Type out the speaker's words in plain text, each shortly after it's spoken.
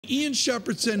Ian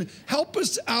Shepherdson, help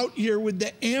us out here with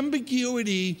the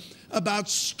ambiguity about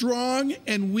strong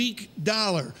and weak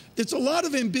dollar. It's a lot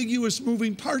of ambiguous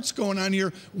moving parts going on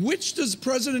here. Which does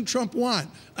President Trump want,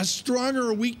 a strong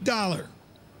or a weak dollar?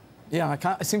 Yeah,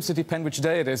 it seems to depend which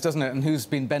day it is, doesn't it, and who's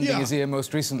been bending his ear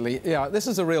most recently. Yeah, this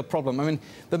is a real problem. I mean,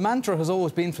 the mantra has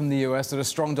always been from the US that a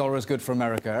strong dollar is good for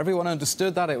America. Everyone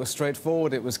understood that. It was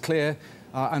straightforward. It was clear.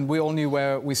 And we all knew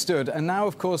where we stood. And now,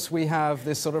 of course, we have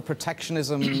this sort of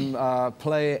protectionism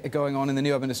play going on in the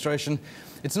new administration.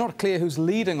 It's not clear who's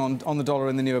leading on the dollar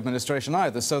in the new administration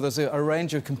either. So there's a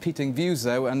range of competing views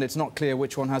there, and it's not clear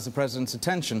which one has the president's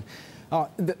attention.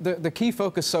 The key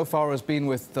focus so far has been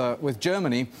with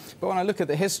Germany, but when I look at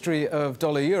the history of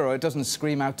dollar-euro, it doesn't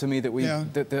scream out to me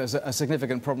that there's a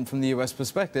significant problem from the US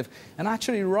perspective. And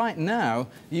actually, right now,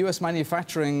 US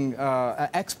manufacturing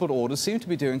export orders seem to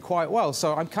be doing quite well.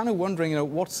 So I'm kind of wondering,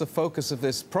 what's the focus of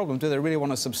this problem? Do they really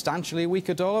want a substantially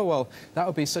weaker dollar? Well, that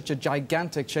would be such a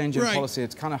gigantic change in policy.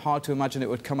 It's kind of hard to imagine it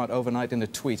would come out overnight in a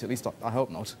tweet. At least I hope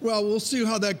not. Well, we'll see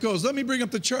how that goes. Let me bring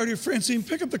up the chart here. Francine,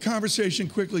 pick up the conversation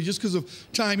quickly, just because of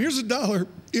time. Here's a dollar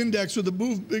index with a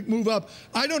big move up.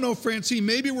 I don't know, Francine,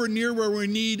 maybe we're near where we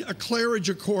need a Claridge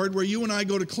Accord, where you and I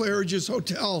go to Claridge's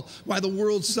hotel while the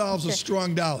world solves a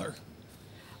strong dollar.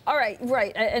 All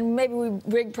right, and maybe we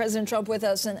bring President Trump with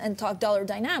us and talk dollar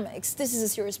dynamics. This is a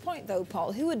serious point, though,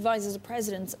 Paul. Who advises the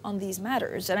president on these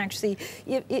matters? And actually,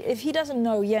 if he doesn't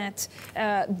know yet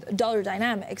dollar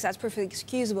dynamics, that's perfectly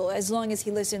excusable, as long as he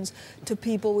listens to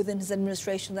people within his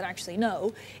administration that actually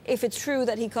know. If it's true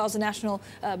that he calls a national,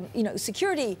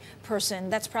 security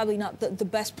person, that's probably not the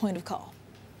best point of call.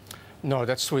 No,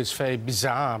 that's true. It's very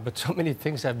bizarre, but so many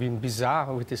things have been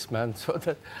bizarre with this man, so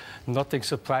that nothing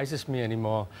surprises me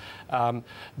anymore.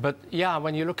 But yeah,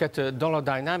 when you look at the dollar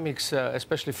dynamics,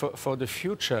 especially for the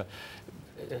future,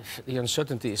 the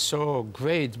uncertainty is so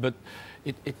great, but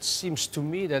it seems to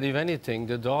me that, if anything,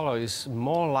 the dollar is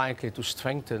more likely to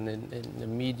strengthen in the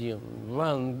medium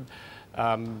run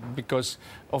because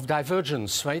of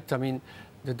divergence, right? I mean,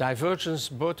 the divergence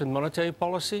both in monetary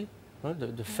policy.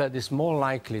 The Fed is more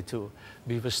likely to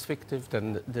be restrictive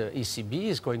than the ECB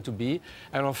is going to be.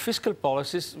 And on fiscal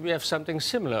policies, we have something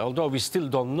similar, although we still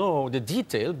don't know the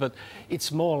detail, but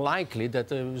it's more likely that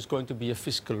there is going to be a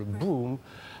fiscal boom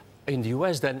in the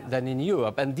US than in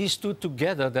Europe. And these two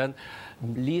together then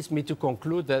leads me to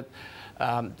conclude that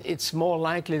it's more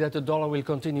likely that the dollar will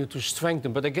continue to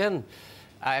strengthen. But again,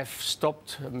 I've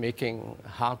stopped making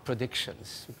hard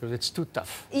predictions because it's too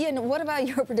tough. Ian, what about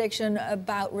your prediction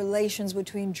about relations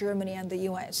between Germany and the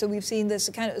US? So we've seen this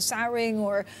kind of souring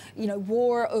or,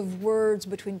 war of words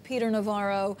between Peter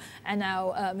Navarro and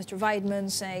now Mr. Weidmann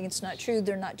saying it's not true,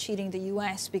 they're not cheating the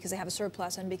US because they have a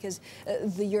surplus and because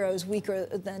the euro is weaker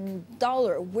than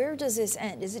dollar. Where does this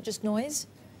end? Is it just noise?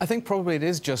 I think probably it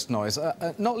is just noise,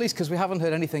 not least because we haven't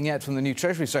heard anything yet from the new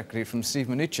Treasury Secretary, from Steve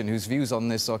Mnuchin, whose views on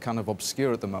this are kind of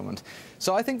obscure at the moment.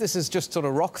 So I think this is just sort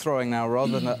of rock-throwing now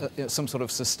rather than some sort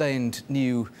of sustained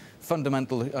new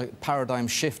fundamental paradigm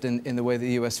shift in the way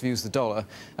the US views the dollar.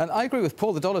 And I agree with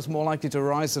Paul, the dollar is more likely to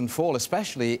rise than fall,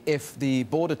 especially if the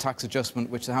border tax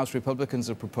adjustment, which the House Republicans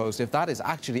have proposed, if that is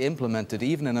actually implemented,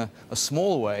 even in a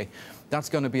small way, that's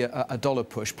going to be a dollar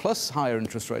push, plus higher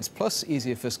interest rates, plus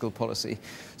easier fiscal policy.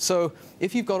 So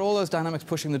if you've got all those dynamics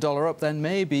pushing the dollar up, then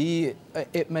maybe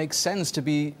it makes sense to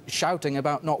be shouting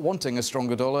about not wanting a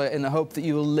stronger dollar in the hope that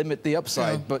you will limit the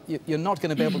upside. Yeah. But you're not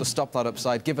going to be able to stop that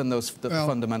upside given those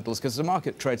fundamentals, because the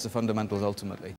market trades the fundamentals ultimately.